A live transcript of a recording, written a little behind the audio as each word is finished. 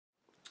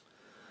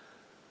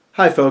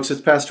Hi folks,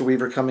 it's Pastor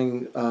Weaver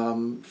coming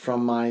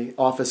from my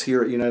office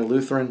here at United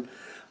Lutheran.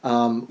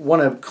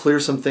 Want to clear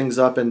some things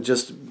up and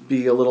just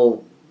be a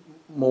little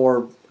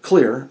more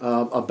clear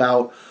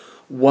about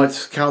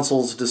what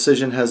Council's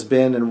decision has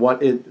been and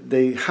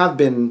they have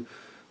been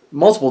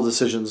multiple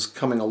decisions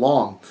coming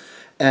along.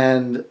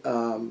 And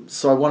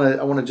so I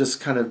want to just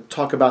kind of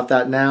talk about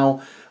that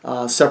now,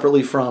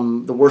 separately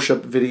from the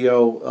worship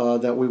video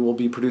that we will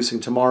be producing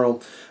tomorrow,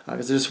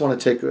 because I just want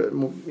to take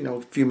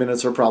a few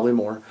minutes or probably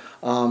more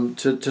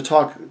to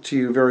talk to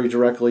you very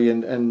directly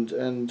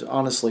and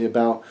honestly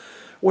about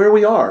where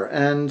we are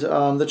and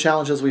the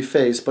challenges we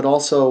face, but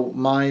also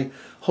my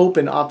hope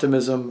and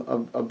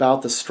optimism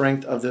about the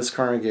strength of this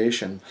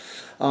congregation.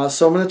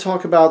 So I'm going to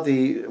talk about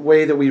the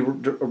way that we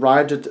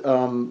arrived at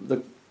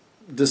the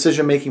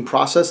decision-making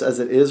process as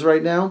it is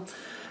right now,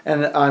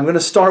 and I'm going to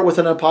start with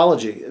an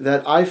apology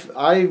that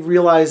I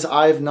realize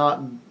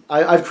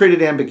I've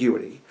created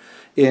ambiguity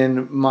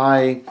in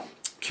my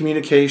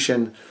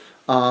communication.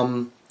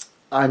 I'm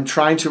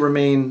trying to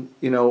remain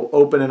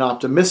open and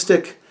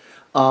optimistic,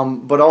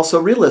 but also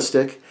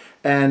realistic.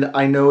 And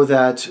I know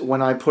that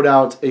when I put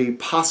out a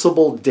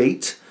possible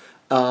date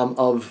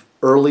of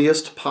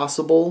earliest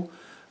possible,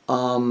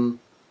 and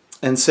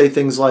say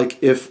things like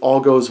if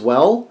all goes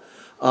well,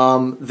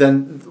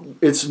 then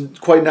it's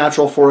quite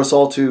natural for us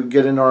all to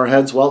get in our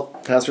heads, well,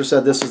 Pastor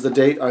said this is the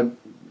date,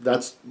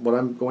 that's what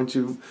I'm going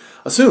to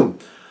assume.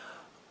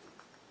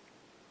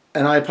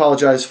 And I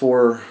apologize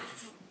for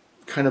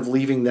kind of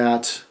leaving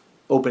that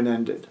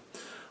open-ended.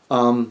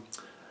 The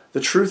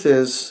truth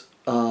is,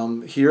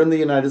 here in the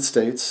United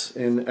States,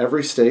 in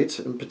every state,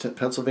 and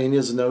Pennsylvania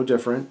is no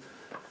different,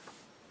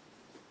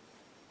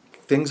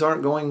 things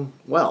aren't going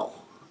well.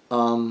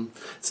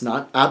 It's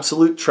not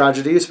absolute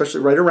tragedy,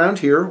 especially right around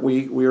here.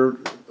 We're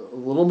a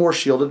little more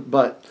shielded,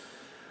 but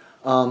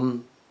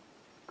all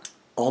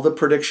the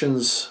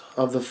predictions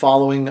of the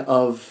following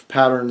of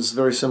patterns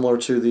very similar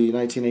to the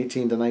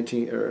 1918 to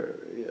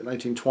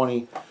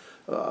 1920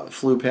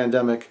 flu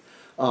pandemic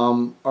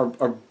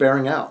are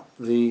bearing out.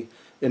 The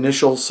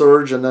initial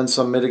surge and then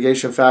some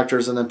mitigation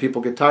factors, and then people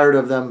get tired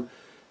of them,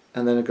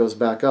 and then it goes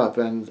back up.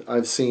 And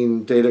I've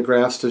seen data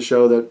graphs to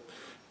show that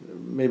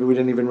maybe we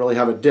didn't even really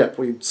have a dip.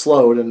 We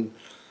slowed, and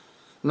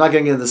I'm not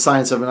getting into the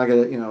science of it.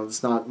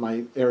 It's not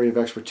my area of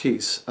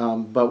expertise.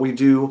 But we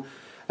do,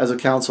 as a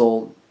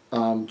council,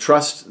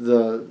 trust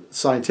the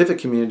scientific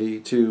community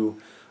to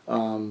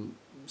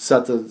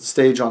set the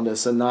stage on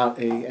this, and not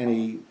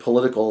any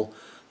political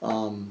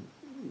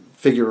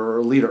figure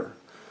or leader.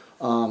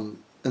 And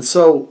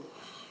so,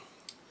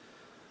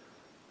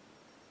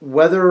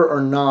 whether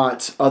or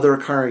not other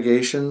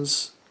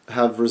congregations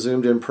have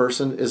resumed in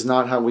person is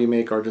not how we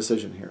make our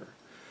decision here.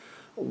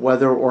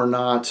 Whether or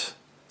not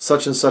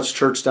such and such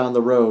church down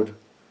the road,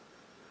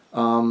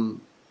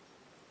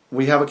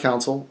 we have a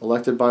council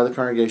elected by the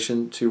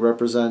congregation to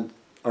represent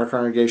our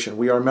congregation.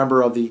 We are a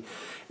member of the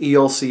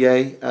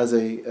ELCA as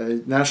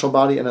a national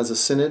body and as a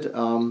synod,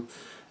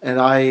 and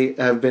I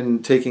have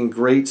been taking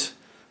great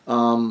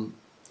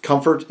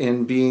comfort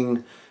in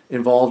being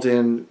involved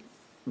in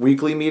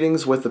weekly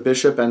meetings with the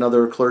bishop and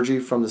other clergy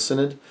from the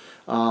synod,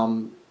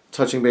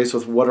 touching base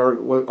with what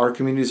our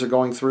communities are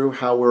going through,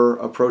 how we're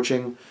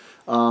approaching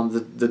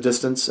the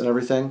distance and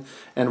everything,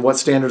 and what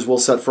standards we'll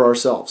set for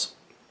ourselves.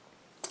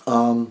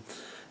 And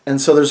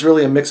so there's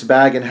really a mixed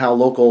bag in how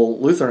local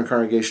Lutheran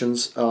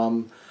congregations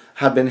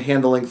have been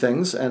handling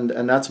things, and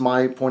that's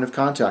my point of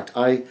contact.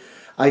 I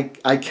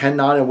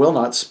cannot and will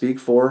not speak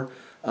for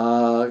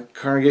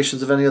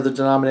congregations of any other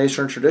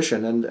denomination or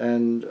tradition,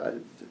 and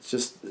it's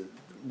just,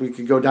 we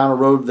could go down a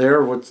road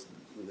there with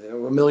a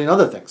million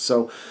other things.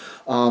 So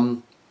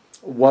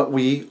what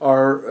we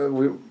are,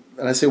 and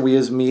I say we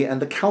as me and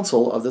the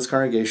council of this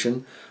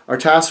congregation, are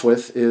tasked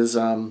with is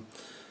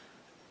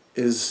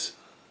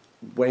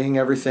weighing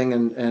everything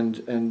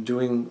and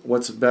doing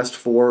what's best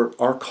for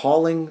our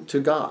calling to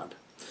God,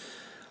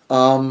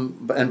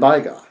 and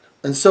by God.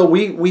 And so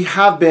we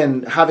have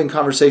been having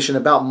conversation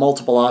about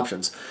multiple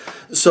options.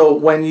 So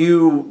when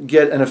you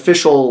get an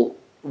official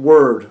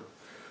word,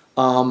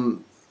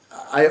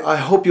 I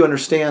hope you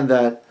understand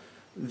that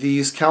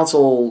these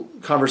council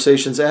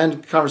conversations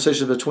and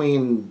conversations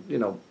between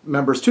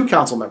members to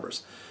council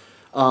members,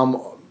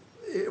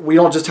 we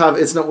don't just have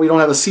we don't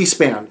have a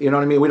C-SPAN. You know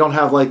what I mean? We don't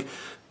have like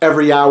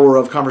every hour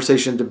of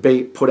conversation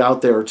debate put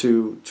out there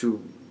to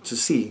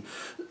see.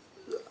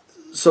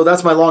 So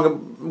that's my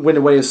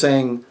long-winded way of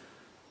saying,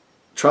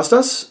 trust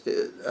us,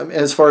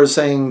 as far as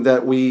saying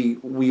that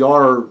we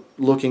are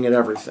looking at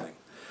everything,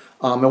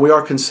 and we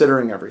are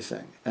considering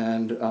everything,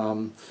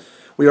 and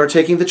we are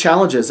taking the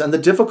challenges and the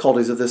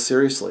difficulties of this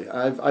seriously.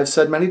 I've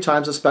said many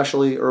times,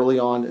 especially early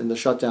on in the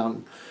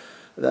shutdown,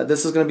 that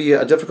this is going to be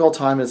a difficult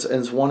time.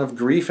 It's one of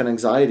grief and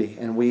anxiety,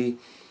 and we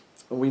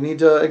need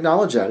to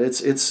acknowledge that.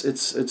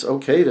 It's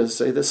okay to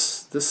say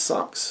this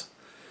sucks,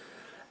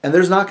 and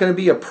there's not going to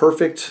be a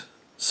perfect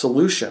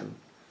solution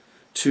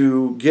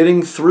to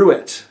getting through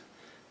it,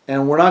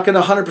 and we're not going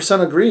to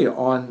 100% agree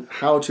on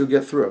how to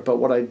get through it. But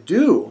what I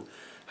do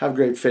have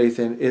great faith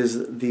in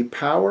is the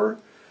power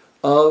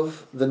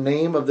of the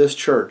name of this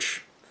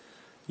church,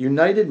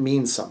 united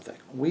means something.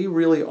 We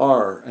really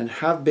are and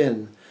have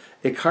been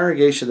a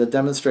congregation that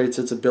demonstrates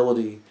its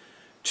ability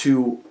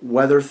to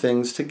weather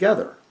things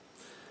together.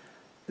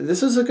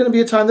 This is going to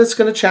be a time that's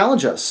going to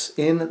challenge us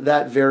in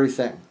that very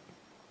thing.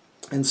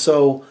 And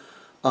so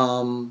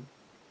I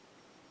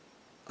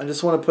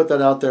just want to put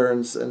that out there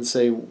and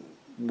say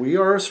we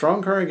are a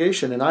strong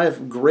congregation, and I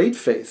have great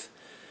faith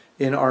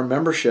in our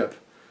membership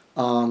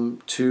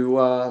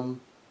to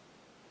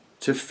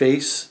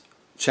face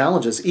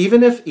challenges,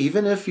 even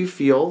if you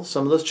feel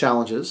some of those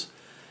challenges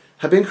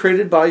have been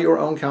created by your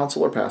own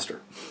counsel or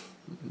pastor.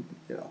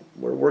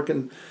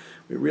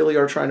 We really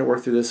are trying to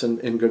work through this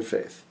in good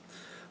faith.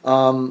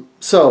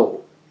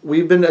 So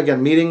we've been,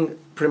 again, meeting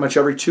pretty much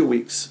every 2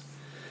 weeks.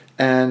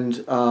 And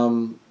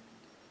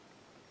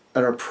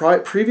at our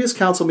previous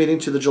council meeting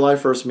to the July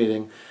 1st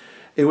meeting,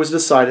 it was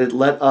decided,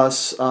 let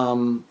us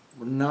I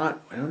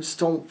just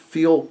don't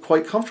feel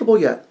quite comfortable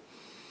yet.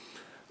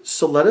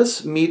 So let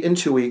us meet in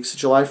 2 weeks,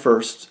 July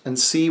 1st, and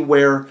see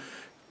where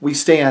we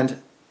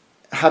stand,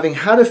 having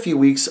had a few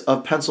weeks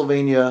of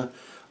Pennsylvania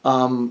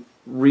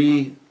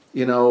opening,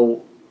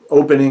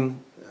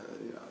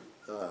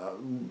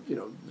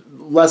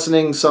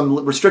 lessening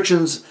some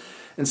restrictions,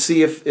 and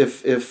see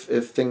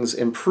if things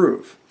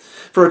improve.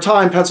 For a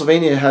time,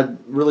 Pennsylvania had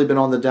really been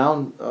on the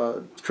down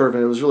curve,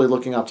 and it was really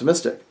looking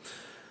optimistic.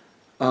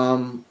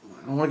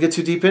 I don't want to get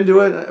too deep into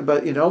it,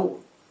 but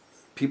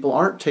people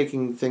aren't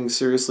taking things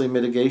seriously.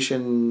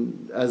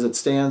 Mitigation, as it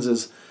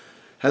stands,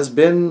 has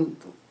been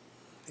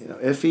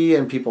iffy,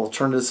 and people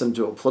turned this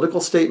into a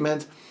political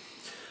statement.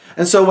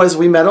 And so, as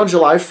we met on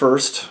July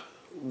 1st,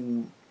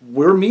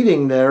 we're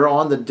meeting there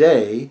on the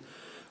day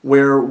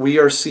where we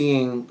are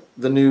seeing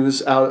the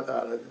news out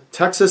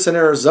Texas and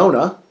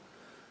Arizona.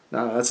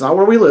 Now, that's not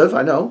where we live,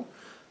 I know.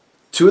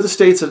 2 of the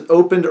states that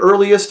opened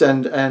earliest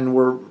and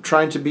were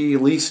trying to be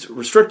least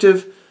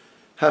restrictive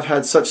have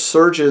had such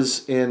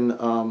surges in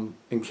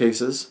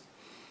cases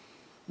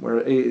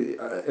where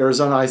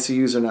Arizona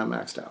ICUs are now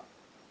maxed out.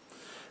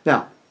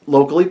 Now,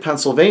 locally,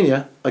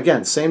 Pennsylvania,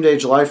 again, same day,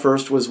 July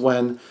 1st, was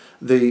when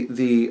the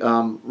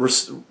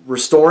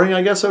restoring,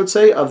 I guess I would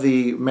say, of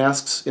the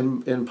masks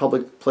in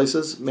public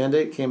places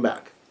mandate came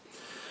back.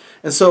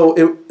 And so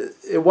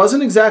it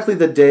wasn't exactly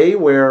the day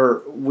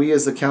where we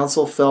as the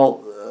council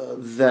felt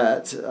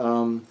that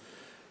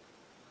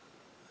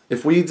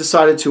if we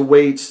decided to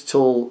wait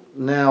till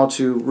now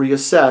to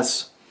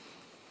reassess,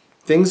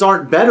 things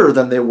aren't better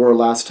than they were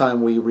last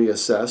time we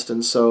reassessed,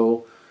 and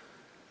so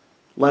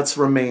let's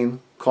remain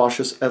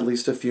cautious at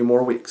least a few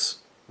more weeks.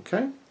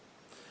 Okay?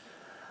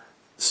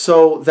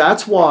 So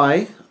that's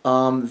why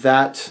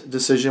that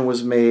decision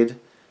was made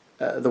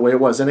the way it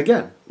was. And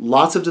again,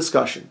 lots of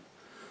discussion.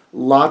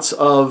 Lots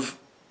of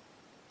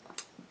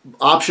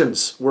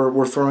options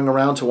we're throwing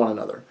around to one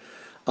another.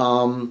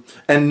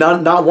 And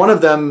not one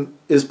of them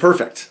is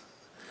perfect,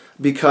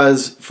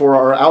 because for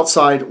our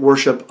outside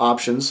worship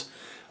options,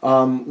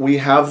 we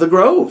have the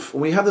Grove.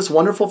 We have this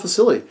wonderful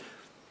facility.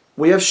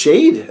 We have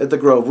shade at the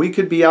Grove. We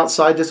could be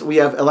outside. We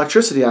have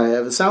electricity. I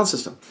have a sound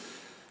system.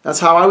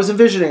 That's how I was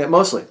envisioning it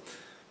mostly.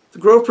 The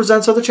Grove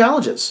presents other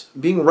challenges,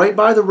 being right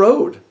by the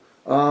road,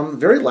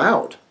 very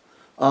loud.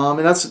 And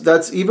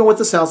that's even with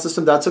the sound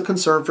system, that's a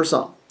concern for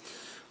some.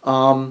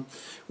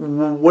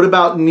 What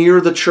about near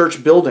the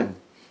church building,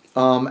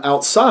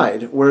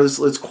 outside, where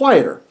it's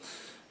quieter?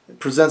 It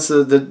presents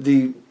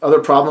the other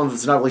problem of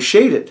it's not really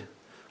shaded.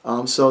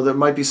 So there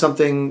might be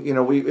something,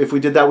 if we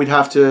did that, we'd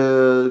have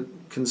to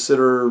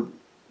consider,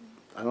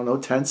 I don't know,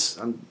 tents.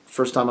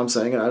 First time I'm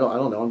saying it, I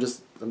don't know. I'm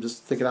just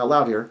thinking out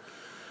loud here.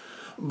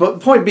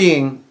 But point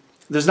being,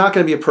 there's not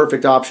going to be a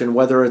perfect option,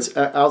 whether it's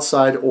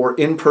outside or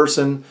in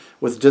person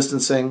with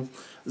distancing.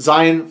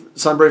 Zion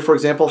Sunbury, for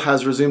example,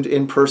 has resumed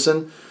in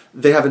person.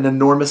 They have an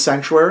enormous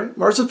sanctuary.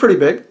 Ours is pretty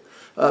big,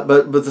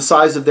 but the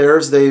size of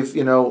theirs, they've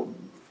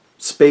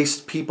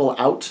spaced people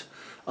out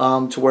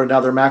to where now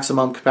their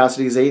maximum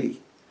capacity is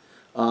 80.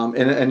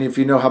 And if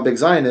you know how big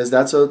Zion is,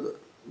 that's a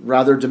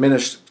rather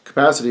diminished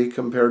capacity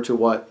compared to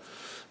what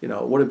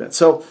would have been.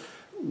 So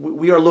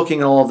we are looking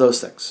at all of those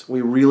things.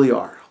 We really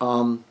are.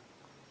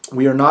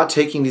 We are not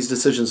taking these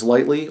decisions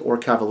lightly or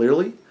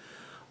cavalierly,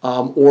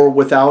 or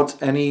without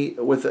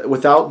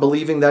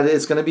believing that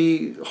it's going to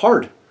be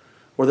hard,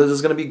 or that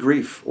there's going to be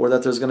grief, or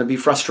that there's going to be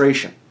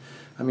frustration.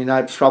 I mean,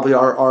 that's probably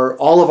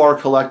all of our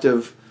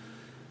collective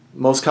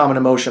most common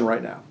emotion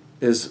right now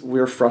is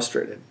we're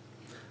frustrated.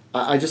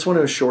 I just want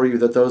to assure you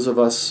that those of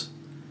us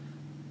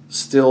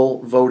still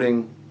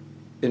voting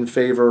in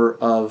favor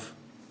of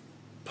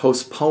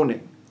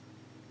postponing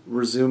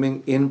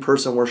resuming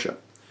in-person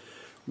worship,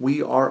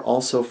 we are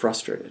also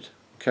frustrated,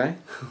 okay?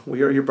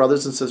 We are your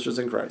brothers and sisters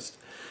in Christ,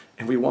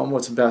 and we want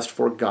what's best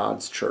for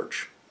God's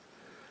church.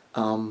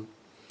 And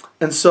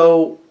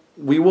so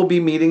we will be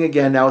meeting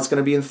again. Now it's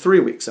going to be in 3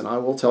 weeks, and I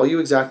will tell you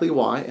exactly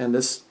why. And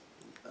this,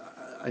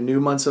 I knew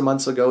months and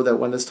months ago that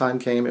when this time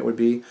came, it would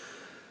be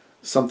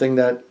something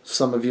that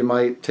some of you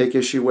might take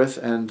issue with,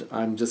 and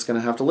I'm just going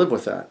to have to live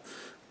with that.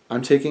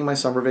 I'm taking my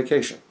summer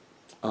vacation.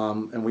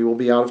 and we will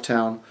be out of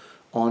town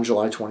on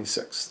July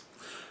 26th.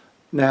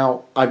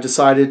 Now, I've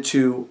decided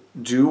to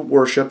do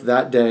worship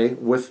that day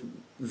with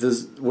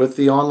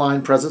the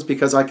online presence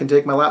because I can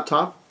take my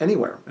laptop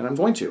anywhere, and I'm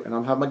going to. And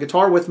I'll have my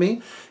guitar with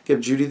me,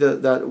 give Judy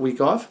that week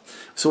off.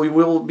 So we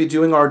will be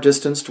doing our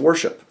distanced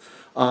worship.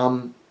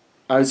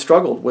 I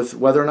struggled with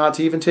whether or not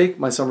to even take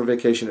my summer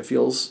vacation. It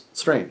feels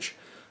strange.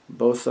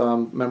 Both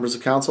members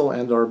of council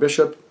and our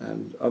bishop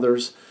and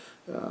others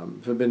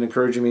have been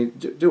encouraging me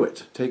to do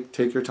it.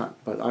 Take your time.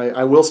 But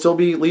I will still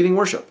be leading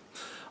worship.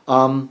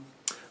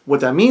 What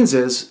that means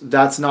is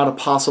that's not a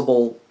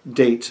possible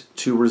date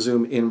to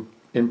resume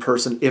in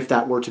person if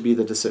that were to be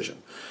the decision.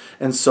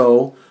 And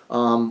so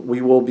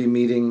we will be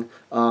meeting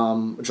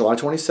July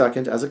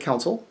 22nd as a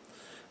council.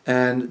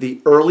 And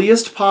the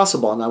earliest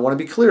possible, and I want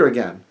to be clear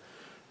again,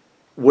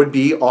 would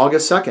be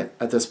August 2nd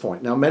at this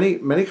point. Now, many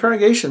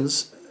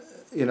congregations,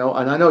 and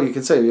I know you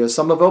can say,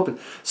 some have opened.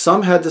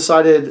 Some had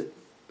decided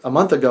a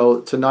month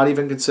ago to not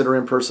even consider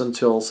in person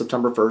till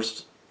September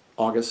 1st,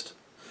 August.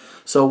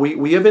 So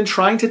we have been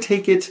trying to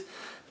take it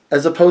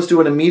as opposed to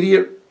an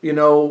immediate,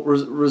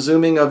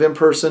 resuming of in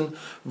person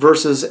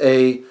versus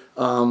a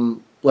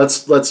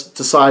let's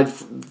decide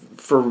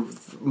for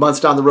months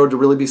down the road to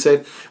really be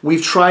safe.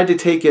 We've tried to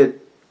take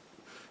it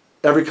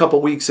every couple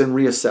weeks and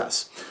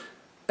reassess.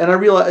 And I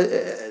realize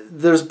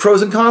there's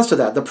pros and cons to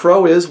that. The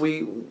pro is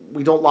we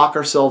don't lock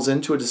ourselves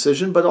into a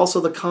decision, but also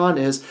the con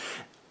is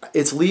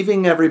it's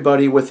leaving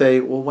everybody with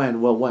a, well,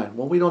 when?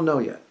 Well, we don't know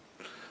yet.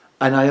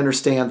 And I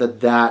understand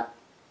that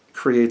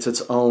creates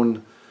its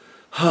own,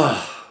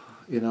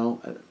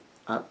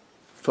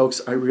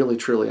 folks, I really,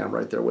 truly am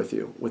right there with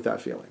you with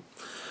that feeling.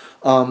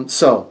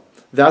 So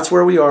that's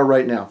where we are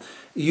right now.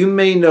 You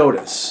may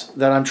notice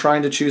that I'm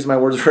trying to choose my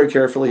words very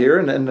carefully here,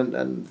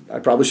 and I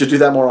probably should do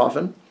that more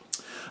often.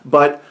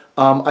 But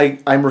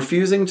I'm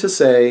refusing to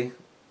say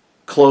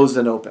closed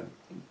and open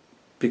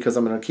because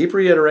I'm going to keep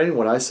reiterating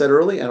what I said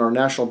early, and our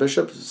national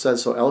bishop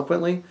says so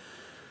eloquently.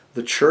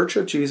 The Church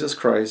of Jesus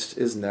Christ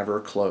is never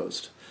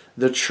closed.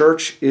 The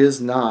church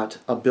is not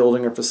a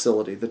building or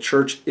facility. The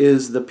church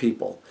is the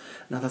people.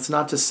 Now, that's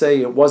not to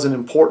say it wasn't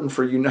important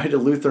for United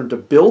Lutheran to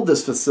build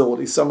this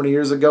facility so many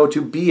years ago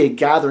to be a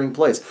gathering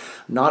place,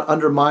 not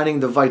undermining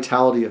the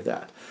vitality of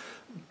that.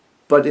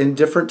 But in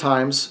different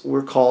times,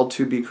 we're called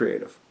to be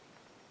creative.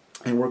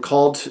 And we're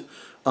called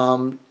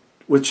to,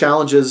 with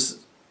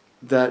challenges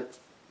that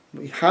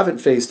we haven't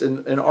faced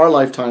in our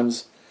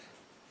lifetimes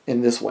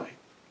in this way.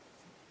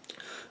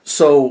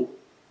 So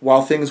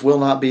while things will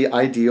not be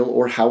ideal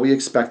or how we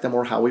expect them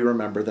or how we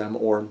remember them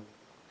or,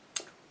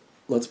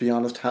 let's be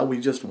honest, how we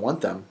just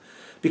want them,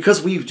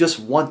 because we just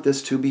want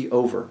this to be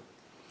over,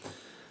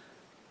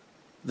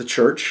 the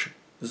church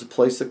is a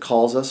place that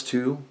calls us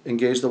to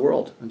engage the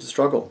world and to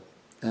struggle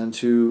and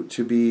to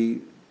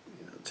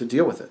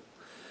deal with it.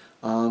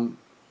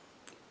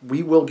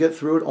 We will get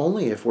through it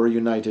only if we're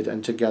united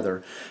and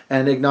together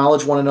and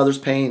acknowledge one another's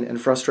pain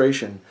and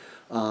frustration,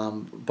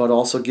 but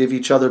also give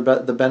each other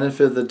the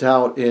benefit of the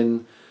doubt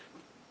in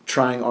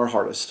trying our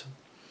hardest.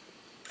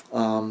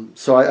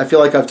 So I feel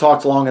like I've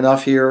talked long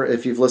enough here.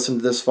 If you've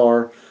listened this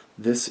far,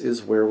 this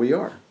is where we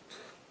are.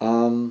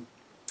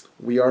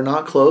 We are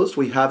not closed.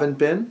 We haven't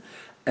been.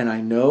 And I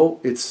know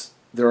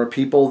there are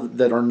people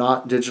that are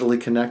not digitally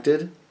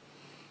connected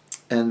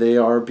and they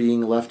are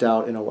being left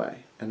out in a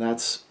way. And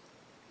that's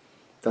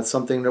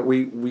something that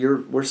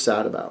we're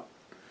sad about.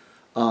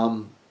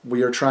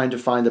 We are trying to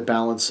find a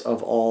balance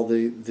of all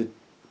the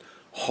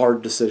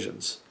hard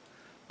decisions.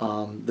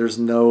 There's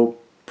no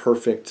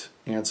perfect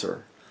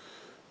answer.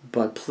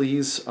 But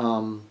please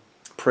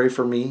pray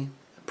for me,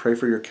 pray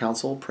for your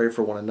counsel, pray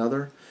for one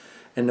another,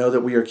 and know that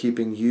we are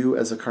keeping you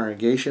as a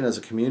congregation, as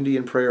a community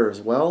in prayer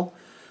as well,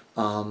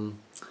 and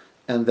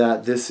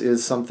that this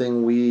is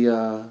something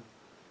we're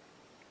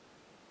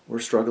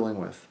struggling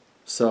with.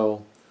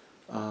 So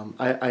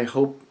I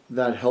hope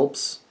that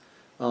helps.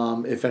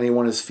 If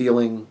anyone is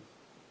feeling,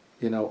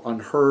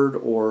 unheard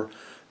or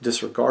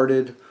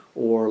disregarded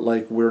or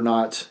like we're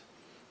not,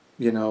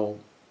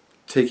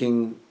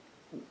 taking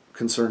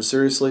concern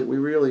seriously, we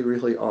really,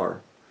 really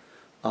are.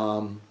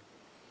 But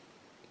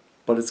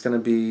it's going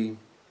to be,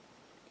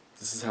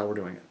 this is how we're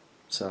doing it.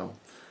 So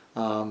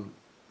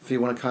if you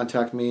want to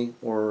contact me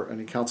or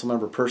any council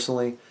member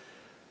personally,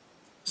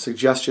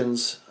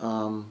 suggestions,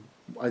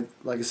 like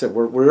I said,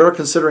 we're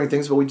considering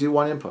things, but we do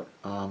want input.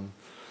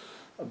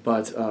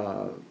 But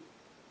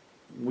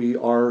we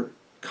are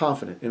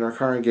confident in our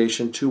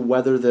congregation to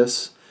weather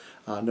this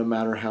no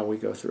matter how we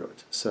go through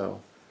it.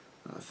 So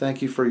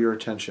thank you for your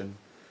attention.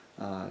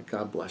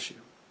 God bless you.